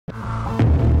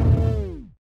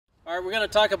All right, we're going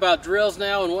to talk about drills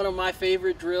now, and one of my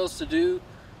favorite drills to do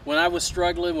when I was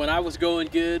struggling, when I was going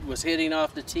good, was hitting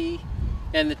off the tee.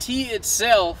 And the tee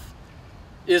itself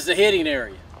is the hitting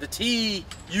area. The tee,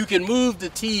 you can move the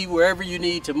tee wherever you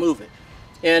need to move it.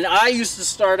 And I used to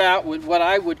start out with what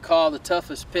I would call the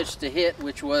toughest pitch to hit,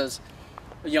 which was,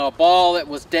 a ball that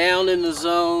was down in the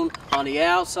zone on the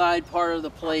outside part of the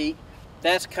plate.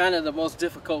 That's kind of the most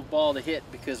difficult ball to hit,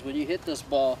 because when you hit this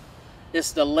ball,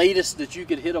 it's the latest that you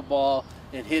could hit a ball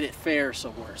and hit it fair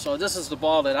somewhere. So this is the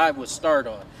ball that I would start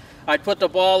on. I'd put the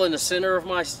ball in the center of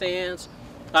my stance.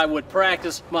 I would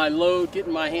practice my load,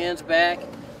 getting my hands back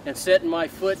and setting my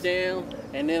foot down,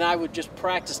 and then I would just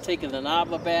practice taking the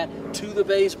knob of the bat to the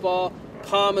baseball,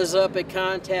 palm is up at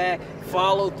contact,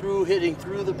 follow through, hitting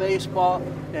through the baseball,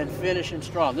 and finishing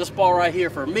strong. This ball right here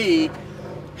for me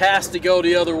has to go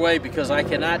the other way, because I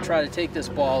cannot try to take this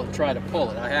ball and try to pull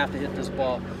it. I have to hit this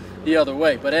ball the other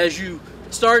way. But as you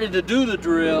started to do the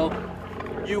drill,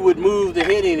 you would move the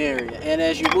hitting area, and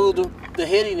as you moved the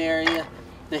hitting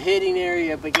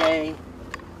area began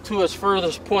to its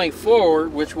furthest point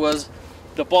forward, which was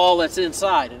the ball that's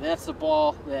inside, and that's the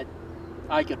ball that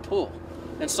I could pull.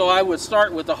 And so I would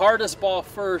start with the hardest ball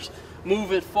first,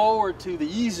 move it forward to the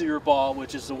easier ball,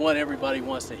 which is the one everybody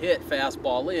wants to hit,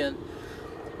 fastball in.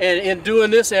 And in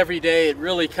doing this every day, it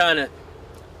really kind of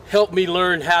helped me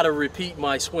learn how to repeat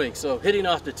my swing. So hitting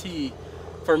off the tee,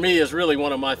 for me, is really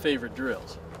one of my favorite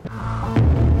drills.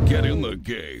 Get in the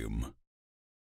game.